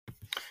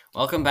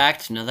Welcome back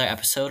to another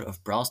episode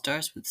of Brawl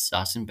Stars with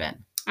Sauce and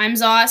Ben. I'm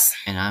Zoss.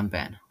 And I'm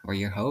Ben. We're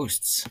your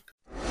hosts.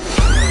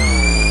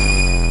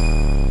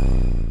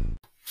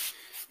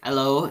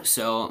 Hello,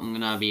 so I'm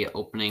gonna be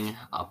opening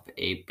up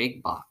a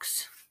big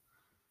box.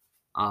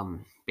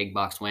 Big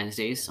Box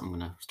Wednesdays. I'm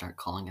gonna start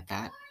calling it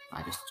that.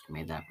 I just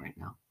made that right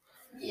now.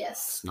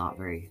 Yes. It's not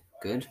very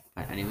good,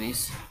 but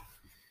anyways.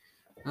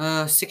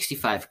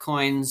 65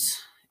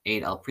 coins,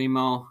 8 El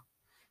Primo,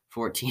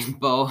 14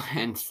 Bo,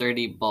 and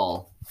 30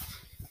 Bull.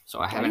 So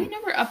I Why do haven't. you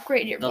never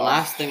upgrade your The ball?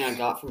 last thing I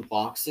got from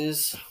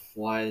boxes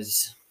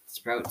was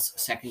Sprout's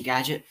second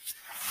gadget,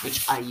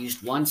 which I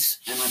used once,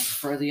 and I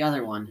prefer the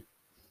other one.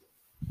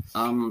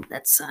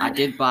 That's sad. I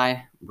did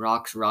buy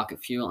Brock's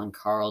Rocket Fuel and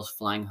Carl's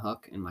Flying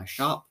Hook in my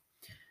shop,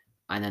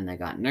 and then they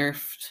got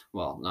nerfed.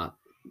 Well, not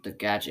the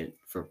gadget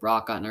for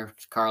Brock got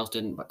nerfed. Carl's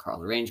didn't, but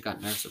Carl's range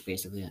got nerfed, so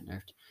basically got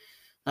nerfed.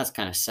 That's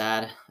kind of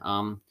sad.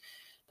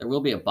 There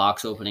will be a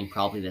box opening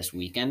probably this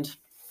weekend,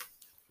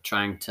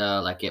 trying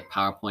to get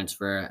power points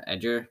for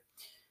Edger,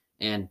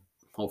 and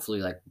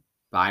hopefully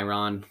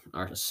Byron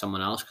or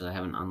someone else because I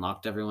haven't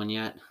unlocked everyone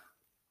yet.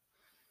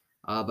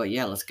 But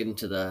yeah, let's get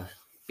into the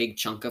big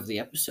chunk of the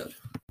episode.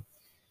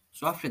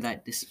 So after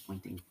that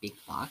disappointing big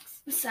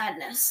box,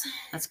 Sadness.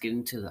 let's get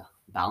into the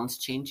balance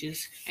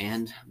changes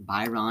and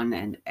Byron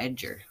and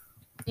Edger.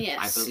 Yes.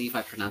 I believe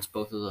I pronounced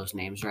both of those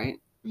names right.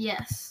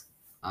 Yes.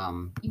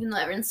 Um, Even though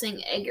everyone's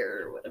saying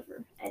Edgar or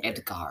whatever.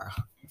 Edgar.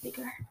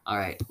 Edgar. All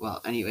right.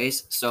 Well,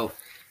 anyways, so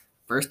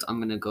first I'm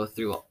gonna go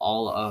through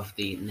all of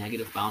the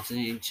negative balance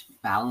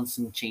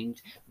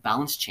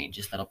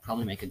changes that'll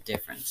probably make a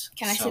difference.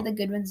 Can I say the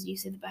good ones? Do you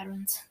say the bad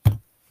ones?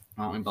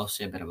 Why don't we both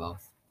say a bit of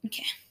both?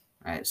 Okay.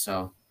 All right.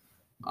 So,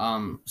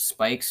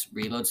 Spike's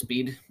reload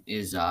speed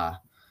is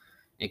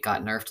it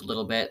got nerfed a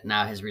little bit.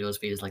 Now his reload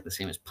speed is like the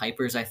same as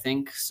Piper's, I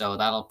think. So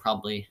that'll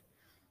probably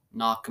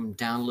knock him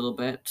down a little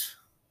bit.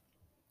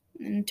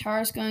 And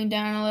Tara's going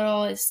down a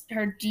little.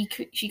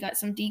 She got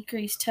some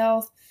decreased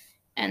health,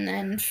 and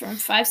then from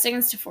 5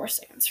 seconds to 4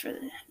 seconds for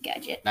the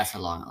gadget. That's a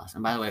long list.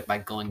 And by the way, by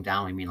going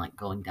down, we mean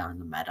going down in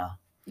the meta.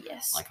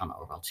 Yes. Like on the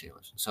overall tier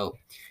list. So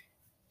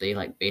they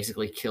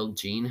basically killed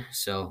Gene.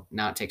 So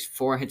now it takes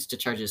 4 hits to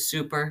charge his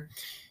super.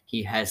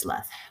 He has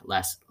less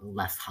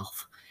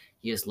health.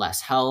 He has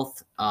less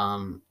health.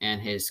 And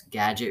his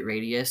gadget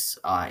radius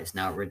is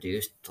now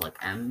reduced to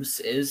M's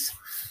is,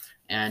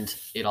 and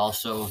it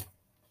also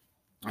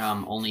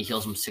only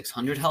heals him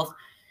 600 health.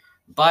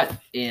 But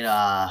it's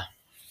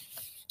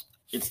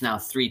now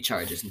 3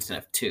 charges instead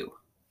of 2.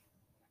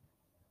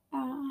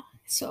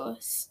 So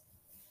it's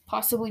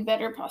possibly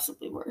better,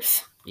 possibly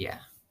worse. Yeah.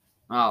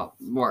 Oh,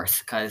 worse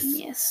because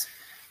yes.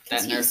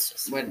 That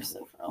nerf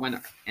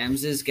when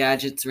M's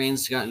gadget's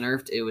range got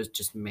nerfed, it was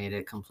just made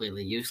it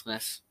completely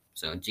useless.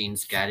 So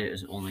Gene's gadget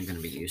is only going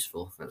to be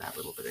useful for that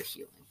little bit of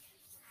healing.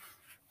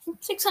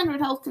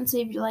 600 health can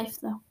save your life,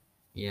 though.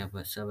 Yeah,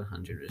 but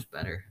 700 is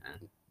better.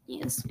 And,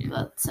 yes, yeah.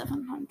 But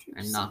 700.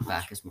 And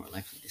knockback is more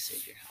likely to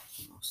save your health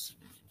than most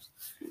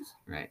civilians.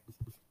 Right.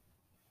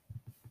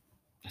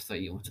 I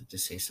thought you wanted to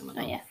say something.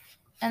 Oh, yeah.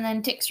 And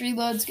then Tick's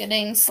reload's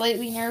getting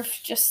slightly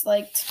nerfed, just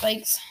like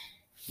Spike's.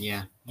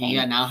 Yeah. He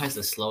now has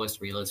the slowest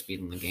reload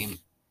speed in the game.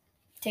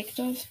 Tick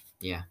does?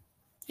 Yeah.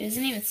 It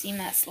doesn't even seem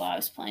that slow. I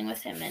was playing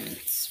with him in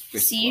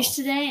Siege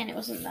today, and it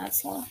wasn't that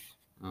slow.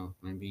 Oh,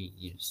 maybe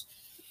you just...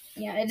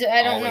 Yeah,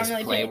 I don't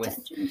normally play pay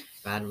attention. With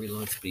bad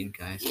reload speed,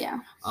 guys. Yeah.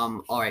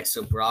 All right,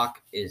 so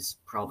Brock is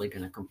probably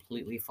going to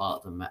completely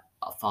fall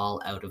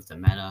out of the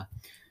meta.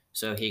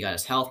 So he got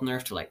his health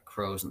nerfed to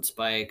crows and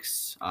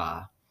spikes.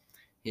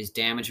 His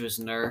damage was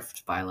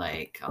nerfed by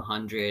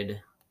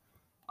 100.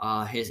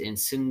 His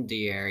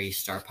incendiary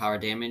star power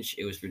damage,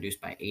 it was reduced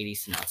by 80,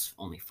 so now it's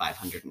only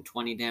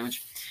 520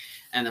 damage.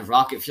 And the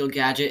rocket fuel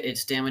gadget,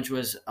 its damage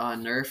was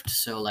nerfed,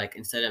 so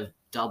instead of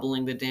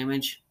doubling the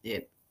damage,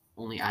 it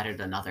only added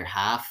another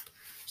half.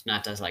 So now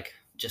it does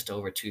just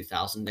over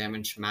 2,000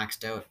 damage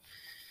maxed out.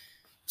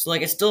 So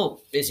it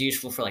still is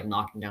useful for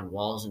knocking down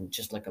walls and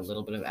just a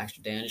little bit of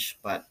extra damage,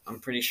 but I'm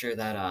pretty sure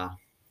that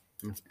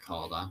what's it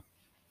called?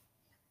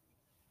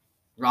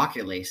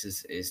 Rocket Lace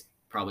is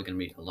probably going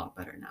to be a lot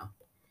better now.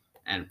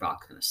 And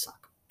Brock's going to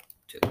suck,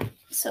 too.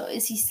 So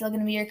is he still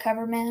going to be your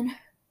cover man?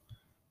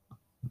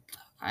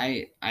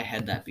 I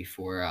had that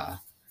before.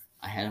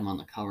 I had him on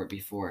the cover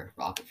before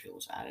Rocket Fuel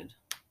was added.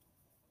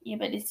 Yeah,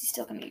 but is he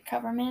still going to be your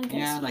cover man?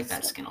 Yeah, I like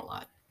that skin a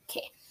lot.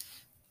 Okay.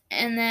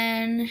 And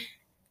then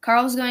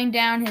Carl's going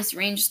down. His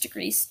range is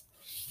decreased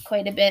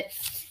quite a bit.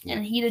 Yeah.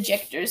 And heat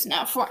ejector is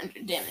now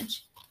 400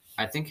 damage.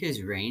 I think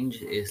his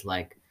range is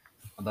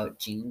about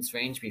Gene's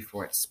range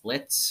before it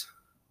splits.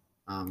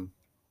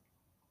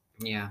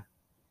 Yeah.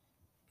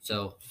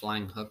 So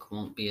Flying Hook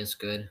won't be as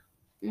good.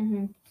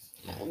 Mm-hmm.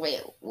 Yeah.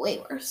 Way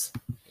worse.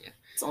 Yeah.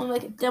 It's only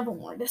a double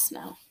mortis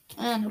now.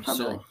 And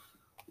probably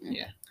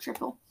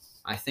triple.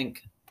 I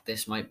think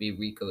this might be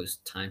Rico's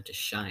time to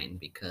shine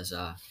because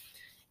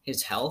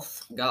his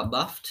health got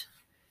buffed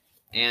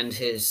and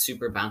his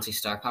super bouncy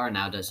star power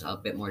now does a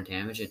bit more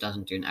damage. It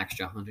doesn't do an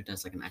extra 100, it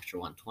does an extra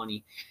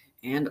 120.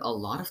 And a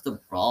lot of the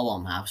Brawl Ball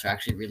maps are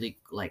actually really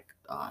like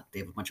they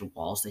have a bunch of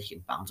walls that he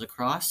can bounce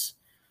across.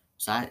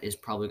 So that is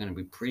probably going to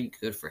be pretty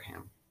good for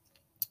him.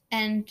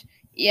 And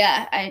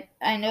yeah,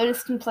 I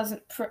noticed in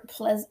Present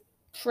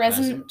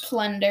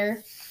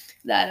Plunder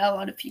that a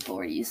lot of people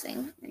were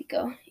using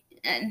Rico,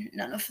 and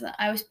none of them.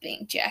 I was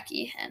being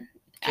Jackie, and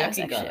I was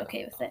actually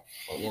okay with it.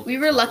 We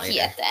were lucky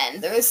at the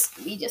end. This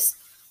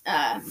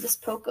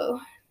Poco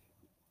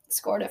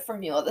scored it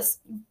from you. This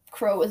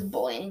crow was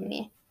bullying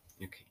me.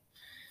 Okay.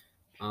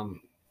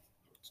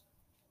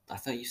 I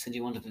thought you said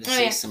you wanted to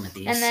say some of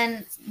these. And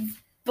then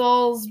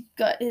Bull's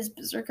got his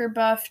Berserker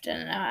buffed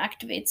and now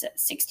activates at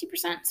 60%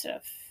 instead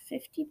of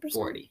 50%.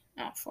 40.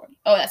 Oh, 40.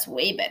 Oh, that's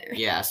way better.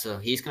 Yeah, so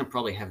he's gonna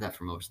probably have that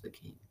for most of the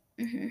game.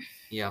 Mm-hmm.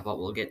 Yeah, but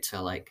we'll get to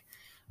like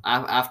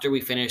after we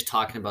finish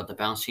talking about the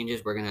bounce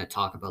changes, we're gonna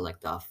talk about like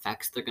the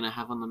effects they're gonna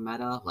have on the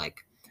meta,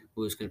 like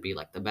who's gonna be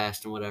like the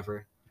best and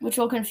whatever. Which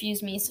will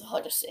confuse me, so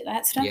I'll just say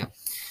that stuff.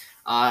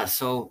 Yeah.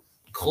 So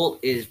Colt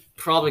is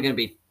probably gonna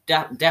be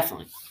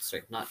definitely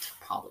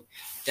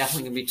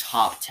gonna be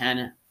top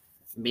 10,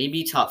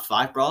 maybe top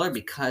 5 brawler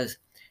because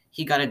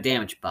he got a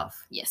damage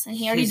buff. Yes, and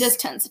he already does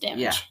tons of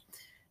damage. Yeah.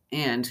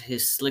 And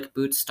his Slick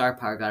Boots star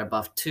power got a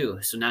buff too.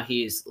 So now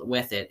he's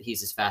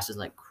as fast as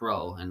like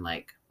Crow and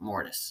like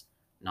Mortis.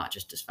 Not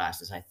just as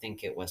fast as I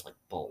think it was like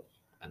Bull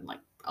and like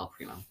El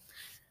Primo.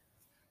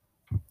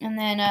 And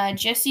then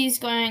Jessie's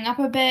going up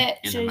a bit.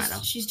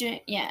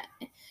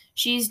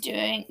 She's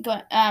doing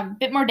a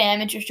bit more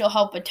damage, which will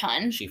help a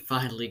ton. She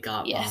finally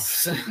got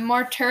buffs.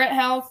 More turret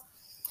health,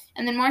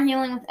 and then more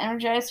healing with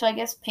Energize. So I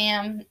guess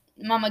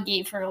Mama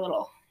gave her a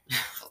little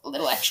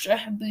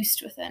extra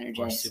boost with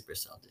Energize. Or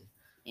Supercell did.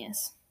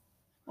 Yes.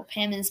 Well,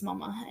 Pam is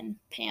Mama, and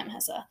Pam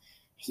has a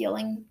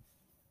healing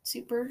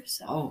super.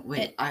 So. Oh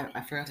wait,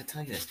 I forgot to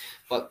tell you this,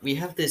 but we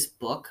have this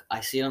book. I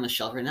see it on the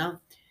shelf right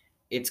now.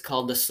 It's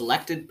called The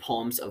Selected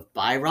Poems of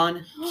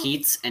Byron,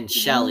 Keats, and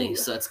Shelley.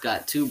 So it's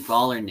got 2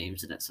 brawler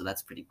names in it. So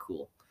that's pretty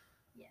cool.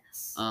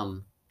 Yes.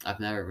 I've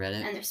never read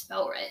it. And they're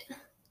spelled right.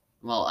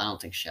 Well, I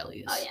don't think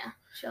Shelley is. Oh yeah,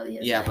 Shelley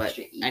is. Yeah, but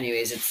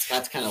anyways,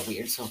 that's kind of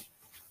weird. So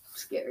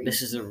scary.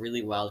 This is a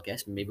really wild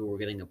guess. Maybe we're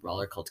getting a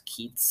brawler called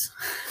Keats.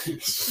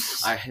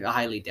 I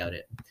highly doubt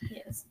it.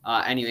 Yes.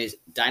 Anyways,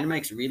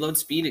 Dynamite's reload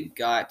speed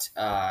got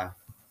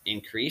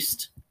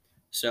increased.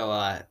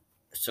 So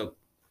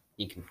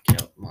he can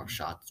get out more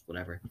shots,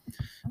 whatever.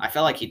 I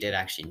felt like he did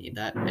actually need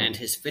that. And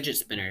his fidget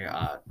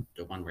spinner,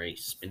 the one where he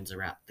spins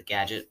around the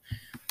gadget.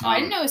 I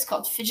didn't know it's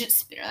called fidget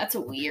spinner. That's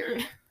a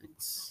weird.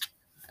 It's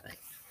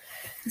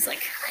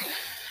like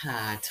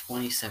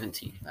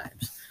 2017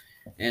 vibes.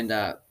 And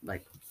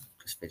like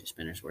because fidget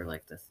spinners were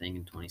like the thing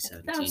in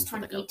 2017 for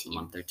like a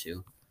month or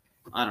 2.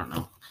 I don't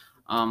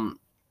know.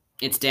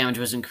 Its damage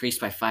was increased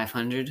by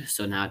 500,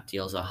 so now it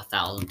deals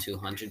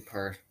 1,200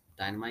 per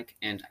Dynamite.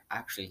 And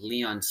actually,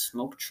 Leon's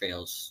Smoke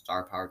Trail's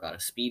star power got a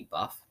speed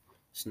buff,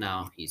 so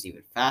now he's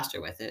even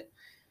faster with it.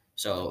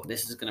 So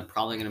this is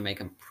probably gonna make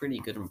him pretty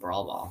good in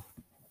Brawl Ball.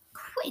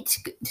 Quite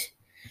good.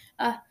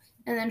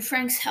 And then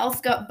Frank's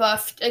health got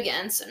buffed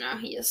again, so now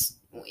he is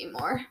way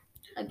more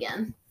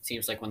again.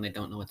 Seems like when they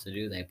don't know what to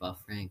do, they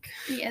buff Frank.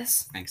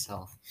 Yes. Frank's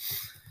health.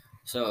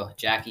 So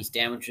Jackie's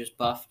damage was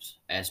buffed,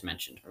 as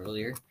mentioned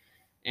earlier.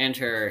 And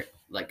her,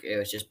 it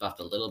was just buffed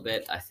a little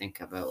bit. I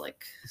think about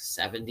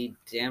 70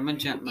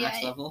 damage at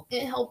max level.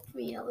 It helped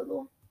me a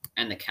little.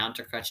 And the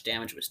counter crush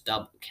damage was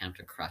double.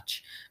 Counter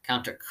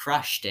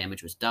crush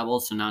damage was double.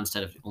 So now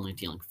instead of only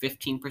dealing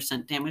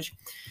 15% damage,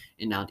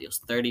 it now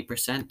deals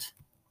 30%.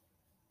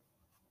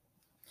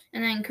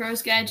 And then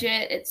Crow's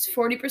gadget, it's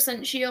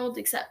 40% shield,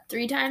 except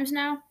 3 times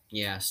now.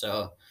 Yeah,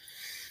 so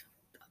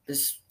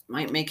this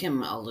might make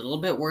him a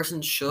little bit worse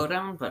in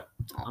Showdown, but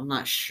I'm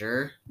not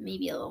sure.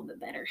 Maybe a little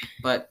bit better.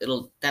 But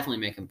it'll definitely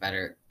make him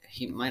better.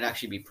 He might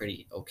actually be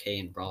pretty okay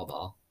in Brawl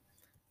Ball.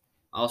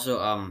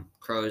 Also,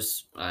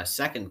 Crow's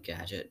second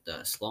gadget,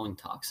 the Slowing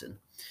Toxin.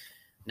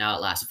 Now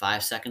it lasts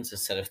 5 seconds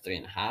instead of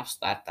 3.5, so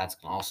that's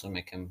going to also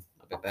make him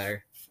a bit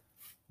better.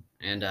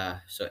 And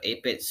so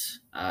 8-Bit's,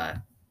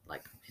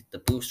 the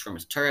boost from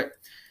his turret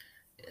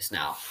is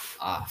now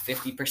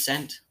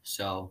 50%,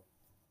 so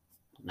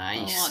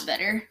nice. A lot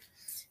better.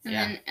 And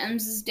then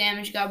Em's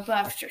damage got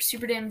buffed, or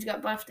super damage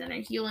got buffed, and her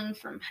healing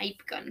from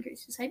Hype got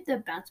increased. Is Hype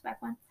the bounce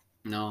back one?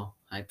 No,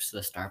 Hype's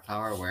the star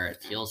power where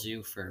it heals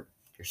you for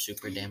your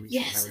super damage.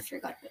 Yes, I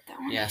forgot about that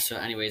one. Yeah, so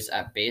anyways,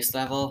 at base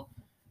level,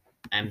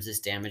 Em's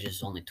damage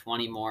is only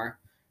 20 more.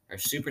 Her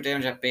super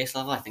damage at base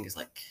level, I think, is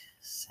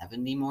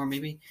 70 more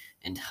maybe.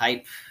 And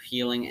Hype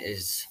healing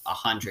is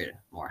 100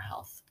 more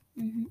health.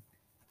 Mm-hmm.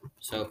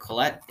 So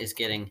Colette is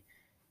getting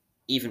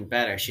even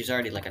better. She's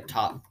already a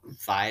top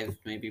 5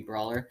 maybe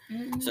brawler.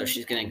 Mm-hmm. So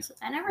she's getting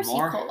I never see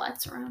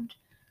Colette's around.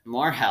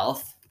 More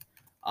health,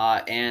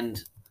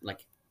 and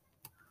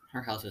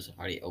her health is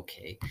already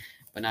okay,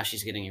 but now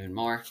she's getting even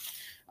more.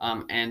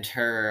 And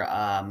her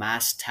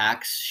mass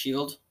tax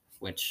shield,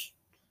 which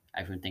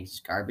everyone thinks is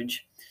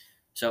garbage.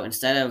 So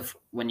instead of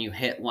when you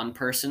hit one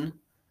person,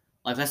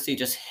 let's say you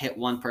just hit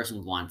one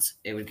person once,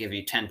 it would give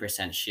you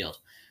 10% shield.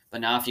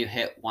 But now if you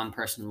hit one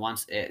person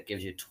once, it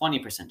gives you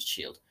 20%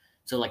 shield.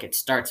 So like it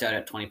starts out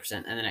at 20%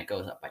 and then it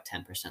goes up by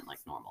 10% like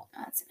normal.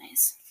 That's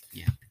nice.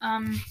 Yeah.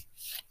 And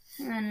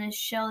then is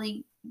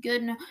Shelly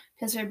good now?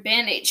 Because her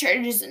Band-Aid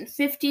charges in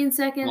 15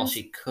 seconds. Well,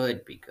 she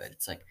could be good.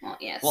 It's like, well,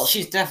 yes. Well,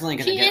 she's definitely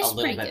going to get a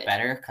little bit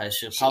better because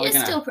she'll probably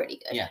going to. She's still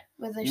pretty good. Yeah.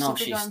 With her No, super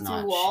she's going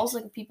not. through walls,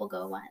 like people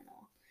go, why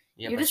no?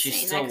 Yeah, You're but just she's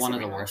saying still that 'cause one of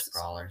of the her worst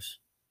analysis. brawlers.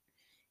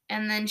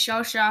 And then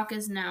Shell Shock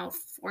is now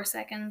 4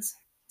 seconds.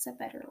 Is that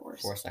better or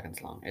worse? 4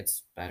 seconds long.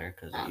 It's better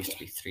because it used to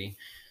be 3.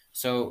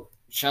 So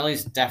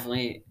Shelly's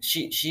definitely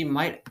she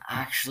might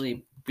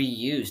actually be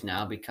used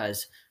now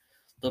because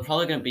they're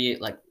probably going to be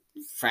like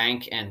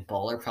Frank and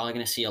Bull are probably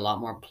going to see a lot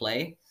more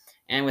play,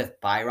 and with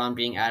Byron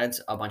being added,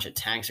 a bunch of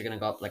tanks are going to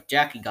go up. Like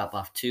Jackie got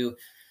buffed too,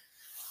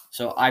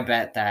 so I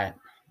bet that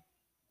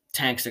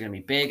tanks are going to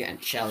be big,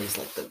 and Shelly's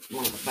like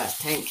one of the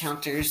best tank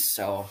counters.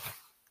 So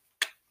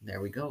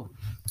there we go.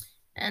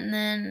 And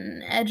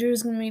then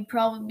Edgar's going to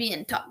probably be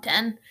in top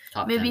 10.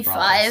 Top maybe 10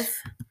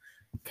 5.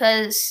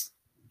 Because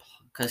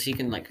he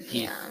can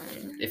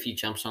if he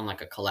jumps on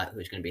like a Colette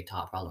who's going to be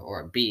top brawler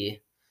or a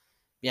B.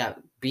 Yeah,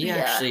 B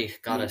actually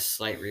got a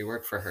slight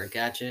rework for her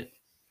gadget.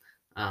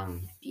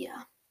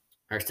 Yeah.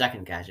 Her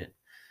second gadget.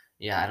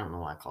 Yeah, I don't know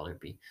why I called her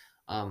B.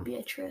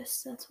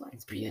 Beatrice, that's why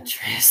it's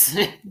Beatrice.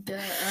 Duh.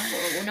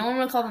 Well, no one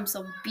would call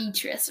themselves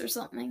Beatrice or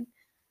something.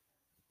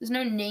 There's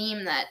no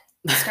name that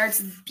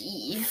starts with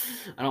B.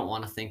 I don't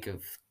want to think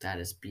of that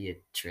as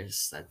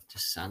Beatrice. That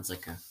just sounds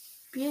like a...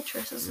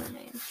 Beatrice is her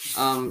name.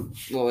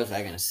 What was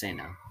I going to say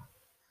now?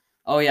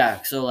 Oh,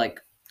 yeah, so, like,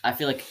 I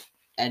feel like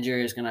Edgar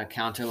is going to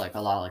counter, like, a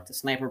lot of, like, the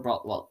sniper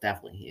brawl. Well,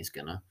 definitely he's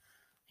going to.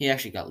 He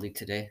actually got leaked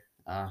today.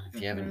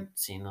 If you haven't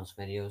seen those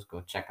videos,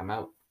 go check them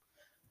out.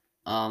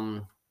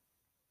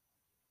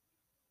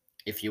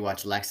 If you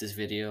watch Lex's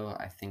video,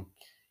 I think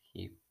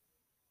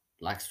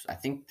Lex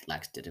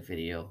did a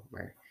video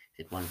where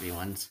he did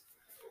 1v1s.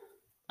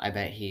 I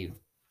bet he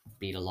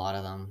beat a lot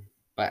of them.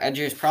 But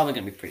Edgar is probably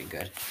going to be pretty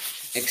good.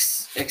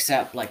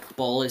 Except, like,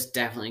 Bull is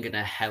definitely going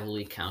to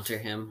heavily counter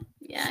him.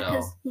 Yeah,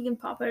 because he can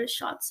pop out his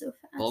shots so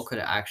fast. Bull could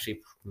actually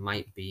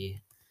might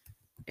be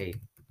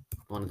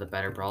one of the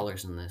better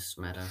brawlers in this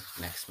meta,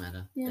 this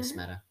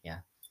meta, yeah.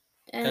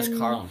 Because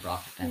Carl and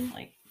Brock are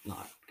definitely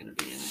not going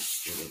to be in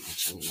it really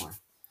much anymore.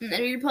 And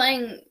then if you're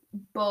playing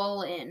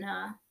Bull in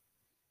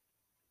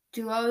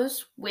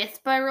duos with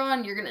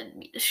Byron, you're going to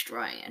be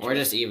destroying it. Or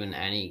just even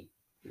any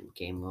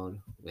game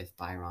mode with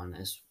Byron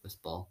as with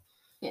Bull.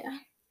 Yeah.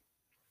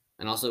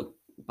 And also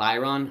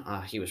Byron,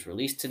 he was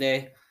released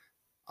today.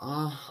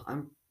 I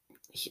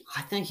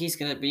think he's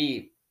going to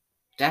be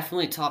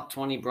definitely top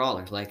 20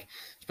 brawler. Like,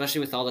 especially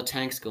with all the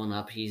tanks going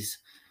up,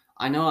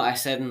 I know I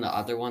said in the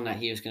other one that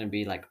he was going to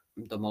be like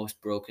the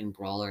most broken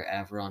brawler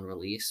ever on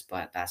release,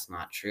 but that's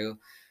not true.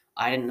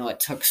 I didn't know it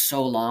took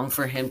so long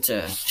for him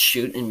to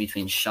shoot in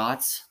between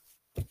shots.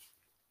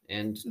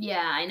 And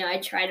yeah, I know. I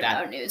tried it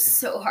out and it was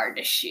so hard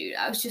to shoot.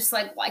 I was just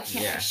like, why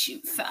can't I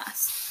shoot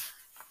fast?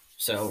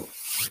 So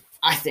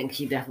I think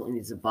he definitely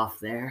needs a buff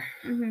there.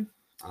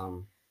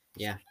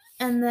 Yeah.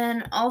 And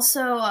then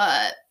also,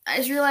 I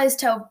just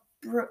realized how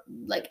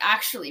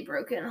actually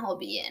broken he'll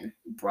be in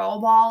Brawl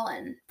Ball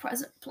and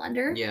Present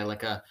Plunder. Yeah,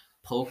 like a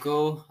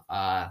Poco,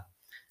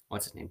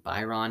 what's his name,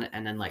 Byron,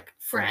 and then like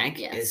Frank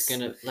is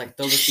gonna like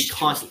they'll just be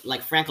constant.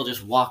 Like Frank will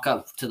just walk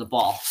up to the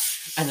ball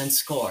and then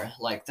score.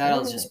 Like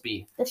that'll just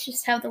be. That's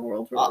just how the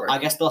world will work. I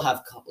guess they'll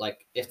have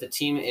like if the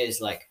team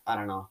is like I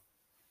don't know,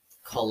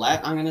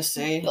 Colette. I'm gonna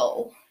say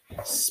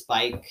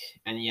Spike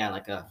and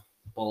like a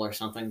Bull or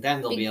something.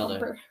 Then they'll be able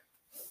to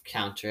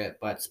counter it.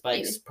 But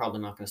Spike's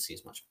probably not gonna see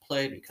as much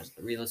play because of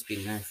the reload speed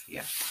nerf.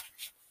 Yeah.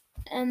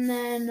 And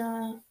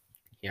then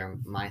here are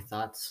my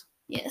thoughts.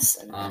 Yes,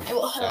 and I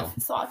will have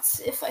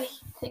thoughts if I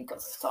think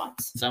of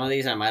thoughts. Some of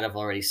these I might have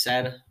already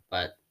said,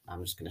 but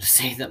I'm just going to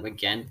say them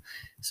again.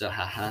 So,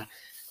 haha.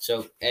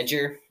 So,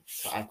 Edgar,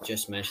 I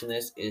just mentioned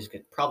this, is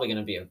probably going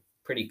to be a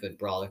pretty good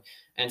brawler.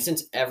 And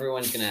since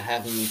everyone's going to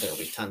have him, there will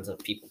be tons of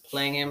people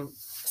playing him.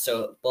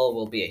 So, Bull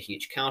will be a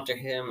huge counter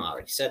him. I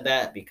already said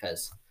that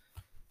because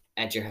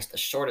Edgar has the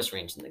shortest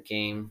range in the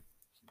game.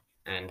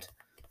 And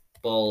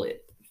Bull's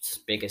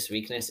biggest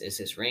weakness is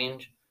his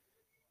range.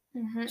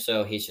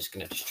 So he's just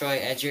going to destroy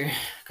Edgar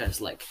because,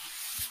 like,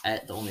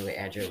 the only way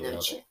Edgar will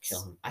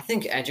kill him. I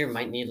think Edgar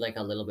might need, like,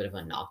 a little bit of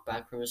a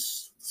knockback from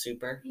his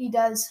super. He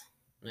does.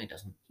 No, he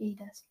doesn't. He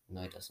does.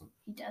 No, he doesn't.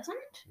 He doesn't?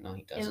 No,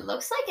 he doesn't. It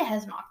looks like it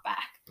has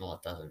knockback. No,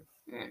 it doesn't.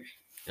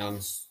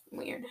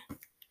 Weird.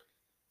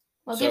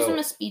 Well, it gives him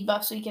a speed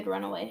buff so he could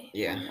run away.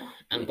 Yeah.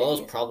 And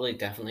Bull's probably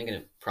definitely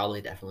going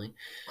to...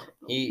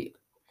 He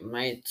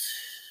might...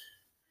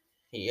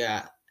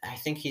 Yeah. I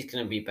think he's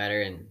going to be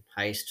better in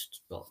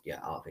Heist. Well,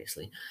 yeah,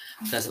 obviously.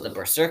 Because of the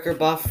Berserker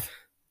buff.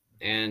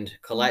 And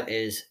Colette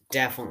is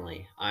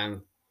definitely,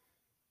 I'm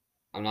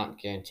not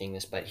guaranteeing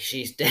this, but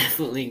she's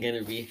definitely going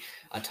to be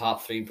a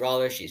top 3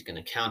 brawler. She's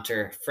going to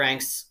counter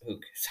Frank's,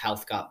 whose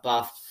health got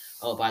buffed.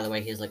 Oh, by the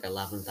way, he has like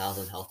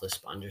 11,000 health with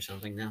Sponge or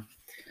something now.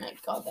 My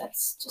God,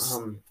 that's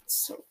just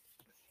so...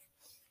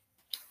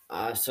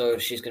 So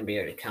she's going to be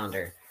able to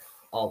counter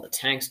all the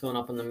tanks going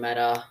up in the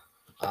meta.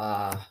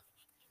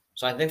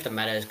 So I think the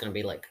meta is going to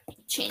be like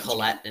Change.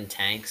 Colette and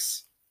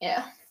tanks.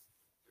 Yeah.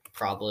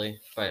 Probably,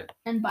 but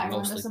And Byron to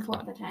mostly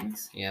support the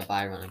tanks. yeah,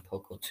 Byron and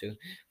Poco too.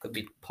 Could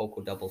be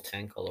Poco double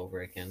tank all over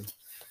again.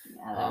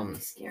 Yeah, that would be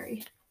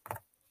scary.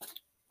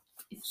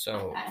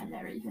 So I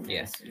never even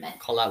noticed it.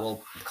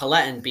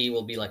 Colette and B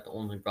will be like the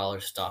only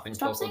brawlers stopping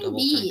Stop Poco saying double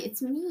B. tank.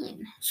 It's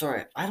mean.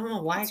 Sorry, I don't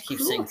know why It's I keep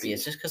saying B. cruelty.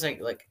 It's just because I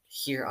like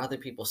hear other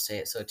people say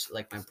it, so it's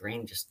like my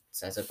brain just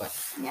says it. But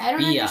Yeah, I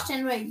don't Bia.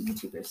 understand why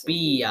YouTubers say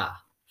Bia,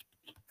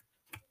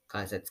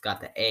 because it's got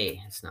the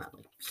A. It's not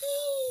like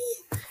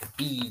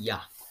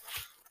Bia.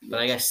 But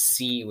I guess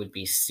C would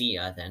be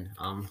Sia then.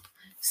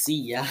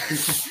 Sia.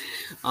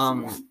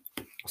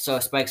 So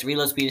Spike's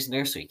reload speed is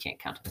nerfed, so he can't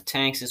counter the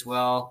tanks as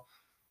well.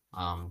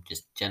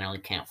 Just generally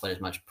can't put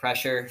as much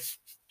pressure.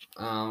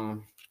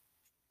 So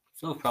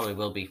it probably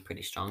will be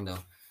pretty strong though.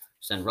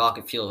 So then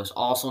Rocket Fuel is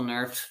also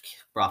nerfed.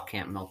 Brock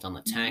can't melt down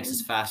the tanks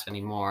as fast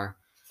anymore.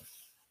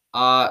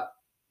 But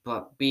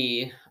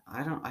B,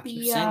 I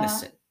keep saying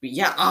this.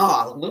 Bia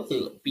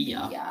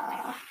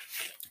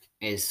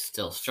is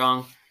still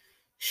strong.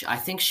 I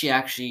think she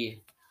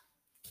actually,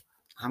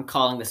 I'm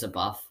calling this a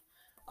buff.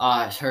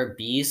 Her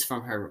bees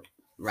from her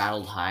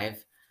rattled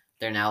hive,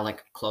 they're now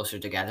like closer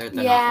together.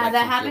 They're not, like,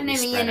 that happened to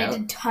me spread and out. it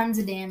did tons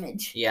of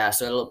damage. Yeah,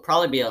 so it'll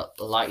probably be a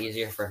lot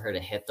easier for her to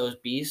hit those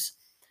bees.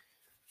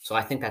 So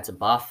I think that's a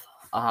buff.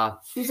 It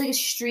was like a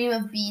stream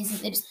of bees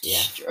and it just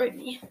destroyed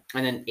me.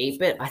 And then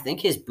 8-Bit, I think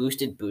his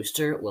boosted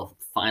booster will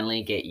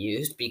finally get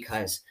used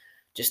because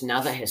just now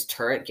that his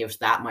turret gives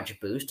that much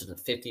boost to the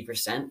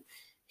 50%,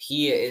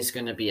 he is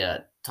going to be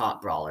a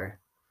top brawler.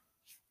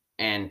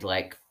 And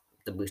like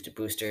the boosted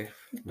booster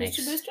makes...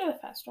 Boosted booster or the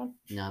fast one?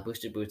 No,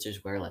 boosted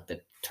boosters where like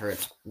the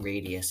turret's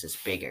radius is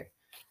bigger.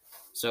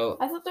 So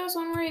I thought there was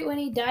one where when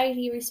he died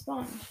he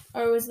respawned.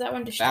 Or was that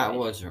one destroyed? that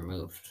was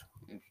removed.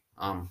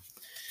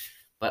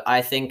 But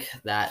I think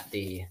that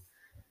the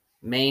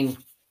main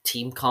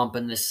team comp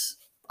in this...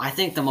 I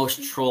think the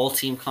most troll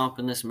team comp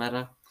in this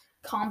meta...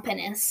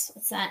 Compinus.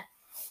 What's that?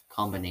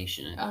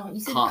 Combination. Oh,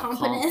 you said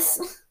compinus?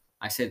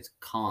 I said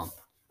comp.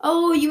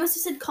 Oh, you must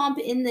have said comp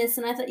in this,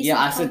 and I thought you said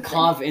I said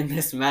comp in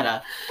this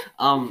meta.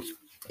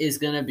 Is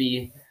gonna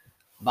be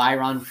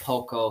Byron,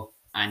 Poco,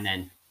 and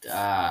then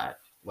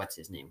what's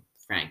his name?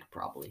 Frank,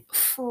 probably.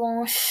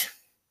 Flash.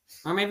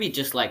 Or maybe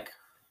just like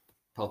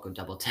Poco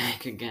double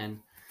tank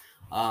again.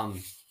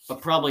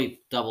 But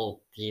probably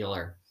double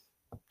healer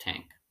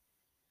tank.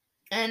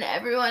 And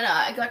everyone,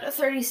 I got to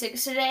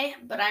 36 today,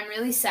 but I'm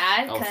really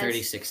sad.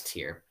 36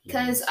 tier.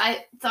 Because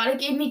I thought it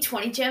gave me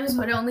 20 gems,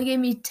 but it only gave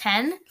me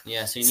 10.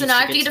 Yeah, so now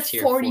I have to get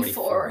to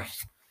 44.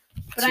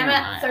 But I'm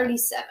at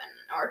 37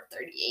 or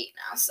 38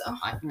 now, so.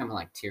 I think I'm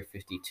like tier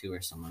 52 or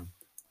something.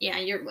 Yeah,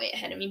 you're way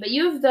ahead of me, but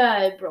you have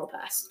the Brawl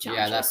Pass challenge.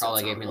 Yeah, that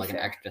probably gave me like an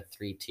extra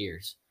 3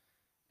 tiers.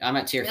 I'm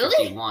at tier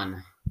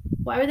 51.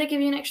 Why would that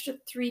give you an extra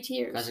 3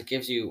 tiers? Because it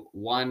gives you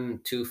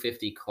 1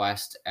 250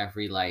 quest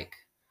every like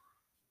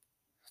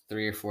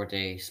 3 or 4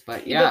 days.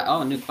 But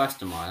yeah, new quest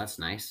tomorrow. That's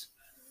nice.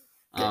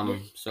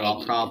 So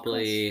I'll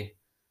probably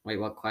wait.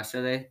 What quests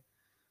are they?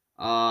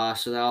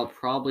 So that'll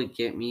probably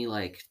get me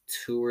like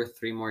 2 or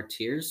 3 more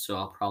tiers. So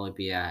I'll probably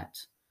be at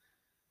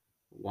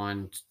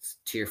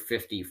tier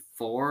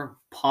 54,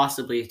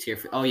 possibly tier.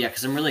 Oh yeah,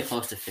 because I'm really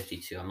close to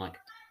 52. I'm like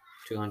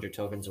 200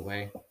 tokens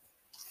away.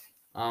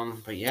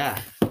 But yeah.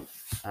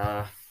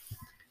 I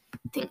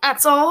think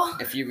that's all.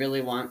 If you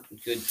really want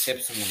good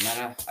tips on the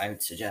meta, I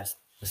would suggest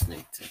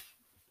listening to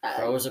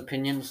Pro's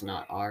opinions,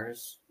 not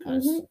ours.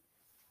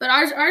 But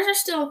ours are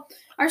still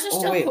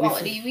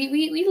quality.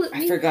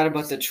 I forgot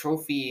about the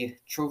trophy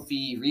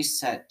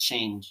reset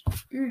change.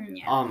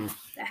 That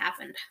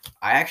happened.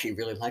 I actually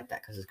really like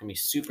that because it's gonna be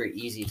super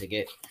easy to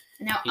get.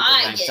 Now people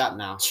I get up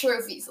now.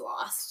 trophies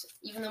lost,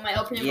 even though my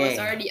opening was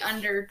already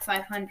under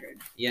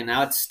 500. Yeah,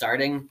 now it's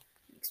starting.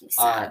 Makes me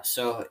sad.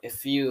 So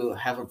if you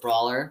have a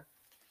brawler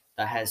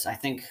that has, I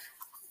think,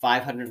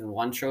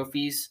 501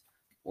 trophies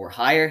or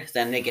higher,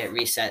 then they get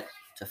reset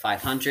to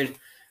 500.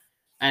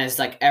 And it's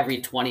like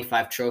every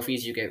 25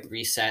 trophies you get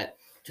reset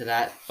to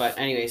that. But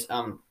anyways,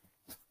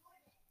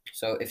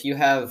 so if you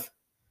have,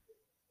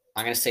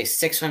 I'm going to say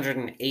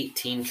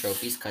 618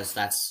 trophies, because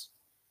that's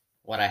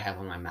what I have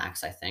on my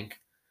max, I think.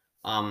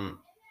 And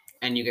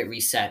you get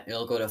reset,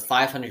 it'll go to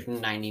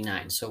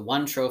 599. So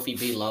 1 trophy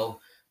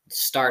below the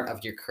start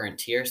of your current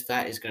tier. So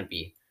that is going to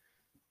be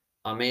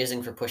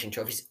amazing for pushing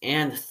trophies.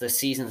 And the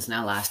seasons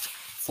now last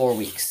 4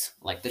 weeks.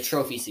 Like the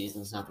trophy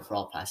seasons, not the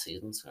Brawl Pass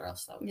seasons, or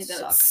else that would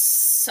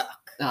suck.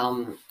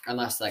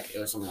 Unless like it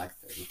was something like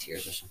 30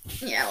 tiers or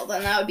something. Yeah, well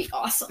then that would be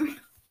awesome.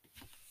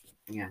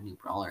 Yeah, new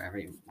brawler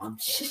every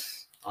month.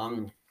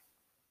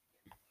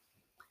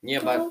 Yeah,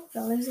 but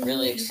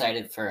really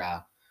excited for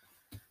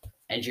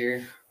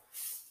Edger.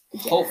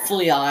 Yeah.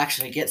 Hopefully I'll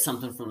actually get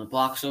something from the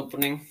box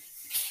opening.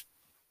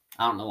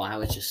 I don't know why I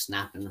was just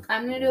snapping.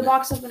 I'm gonna do a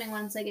box opening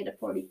once I get to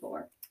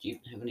 44. Do you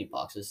have any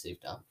boxes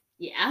saved up?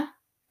 Yeah.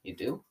 You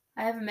do?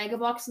 I have a mega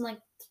box and like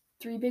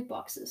 3 big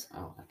boxes.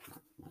 Oh, that's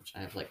not much.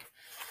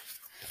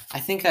 I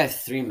think I have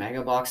 3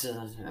 mega boxes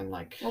and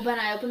like. Well, Ben,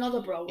 I opened all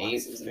the bro 8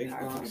 boxes and big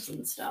PowerPoints boxes.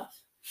 and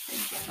stuff.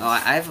 Oh,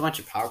 I have a bunch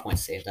of PowerPoints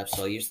saved up,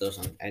 so I'll use those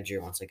on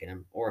Edger once I get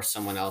them, or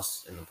someone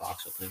else in the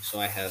box opening. So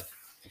I have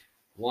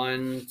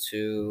 1,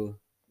 2,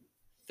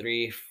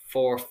 3,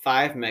 4,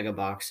 5 mega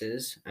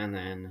boxes, and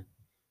then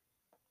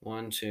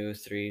 1, 2,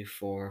 3,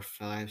 4,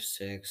 5,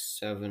 6,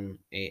 7,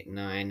 8,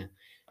 9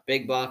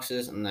 big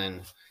boxes, and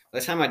then by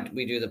the time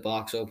we do the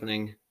box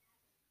opening,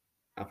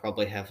 I'll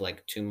probably have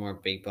like 2 more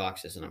big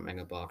boxes and a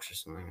mega box or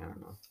something. I don't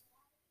know.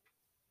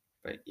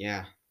 But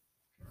yeah.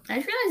 I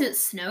just realized it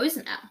snows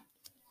now.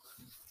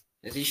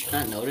 Did you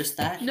not notice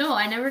that? No,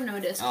 I never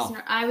noticed. Oh.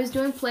 I was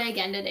doing play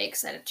again today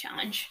because I had a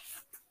challenge.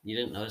 You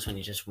didn't notice when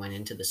you just went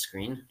into the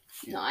screen?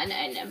 No, I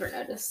never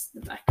noticed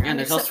the background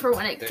Yeah, except for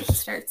when it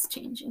starts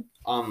changing.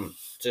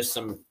 Just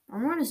some.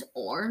 Our one is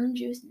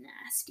orange. It was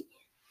nasty.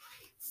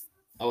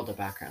 Oh, the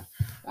background.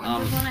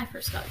 Orange was when I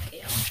first got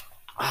Kale.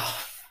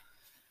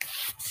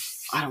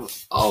 I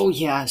don't. Oh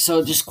yeah.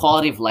 So just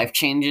quality of life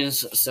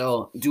changes.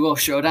 So Duo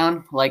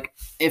Showdown, like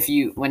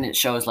when it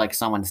shows like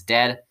someone's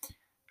dead,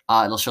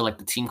 it'll show like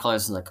the team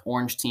colors like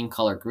orange team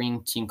color,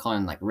 green team color,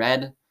 and like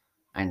red,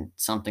 and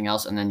something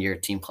else, and then your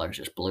team color is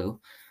just blue.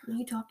 What are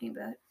you talking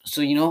about?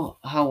 So you know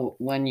how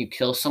when you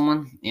kill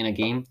someone in a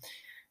game,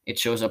 it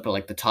shows up at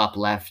like the top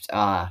left.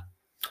 Blue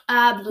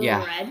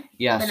and red.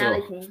 Yeah. But now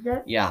they changed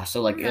it. Yeah.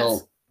 So like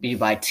it'll be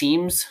by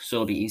teams, so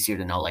it'll be easier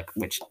to know like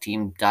which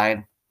team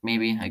died.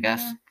 Maybe I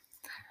guess. Yeah.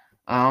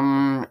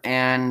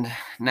 And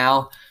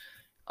now,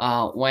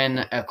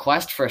 when a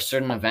quest for a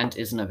certain event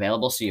isn't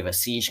available, so you have a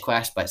siege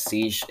quest, but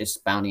siege is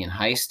bounty and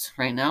heist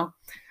right now.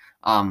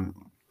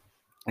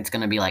 It's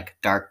gonna be like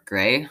dark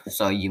gray,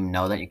 so you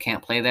know that you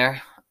can't play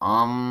there.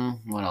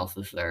 What else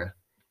is there?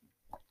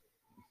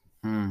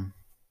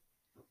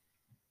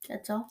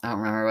 That's all. I don't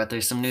remember, but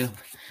there's some new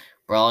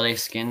Brawl Day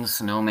skins,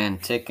 Snowman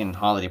Tick and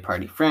Holiday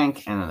Party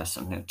Frank, and then there's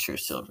some new True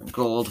Silver and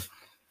Gold.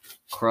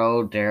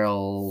 Crow,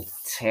 Daryl,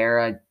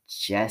 Tara,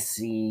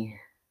 Jesse,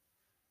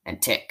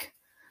 and Tick.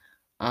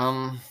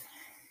 I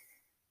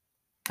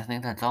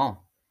think that's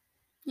all.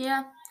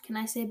 Yeah. Can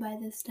I say bye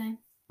this time?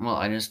 Well,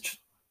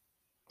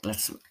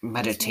 let's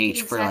meditate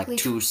for like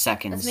 2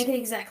 seconds. Let's make it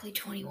exactly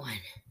 21.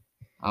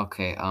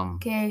 Okay.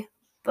 Okay.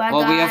 Bye,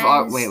 well, guys. we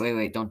have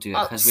wait, don't do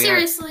it because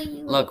seriously.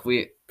 Look,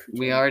 we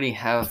already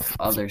have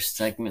other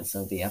segments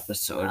of the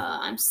episode.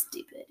 I'm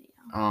stupid.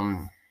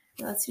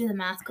 Let's do the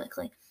math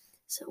quickly.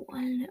 So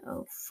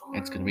 104.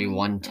 It's gonna be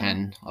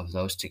 110 of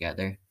those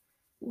together.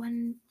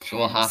 110. So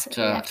we'll have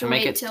to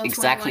make it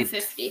exactly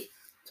 50.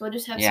 So we'll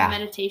just have some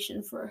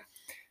meditation for.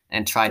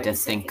 And try to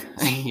think.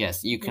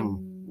 Yes, you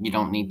can. You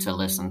don't need to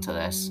listen to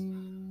this.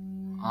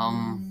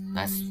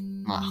 That's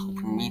not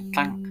helping me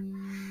think.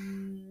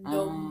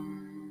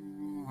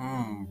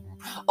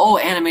 Oh,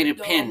 animated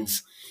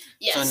pins.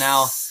 Yes. So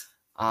now,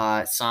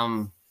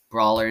 some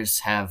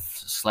brawlers have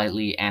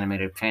slightly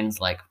animated pins,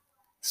 like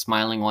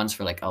smiling ones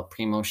for like El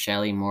Primo,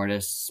 Shelly,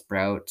 Mortis,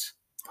 Sprout,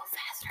 Go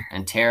faster,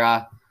 and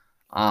Tara.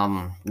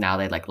 Now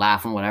they like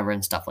laugh and whatever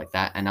and stuff like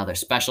that. And now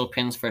there's special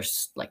pins for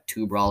like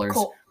 2 brawlers,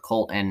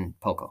 Colt and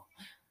Poco.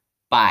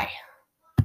 Bye.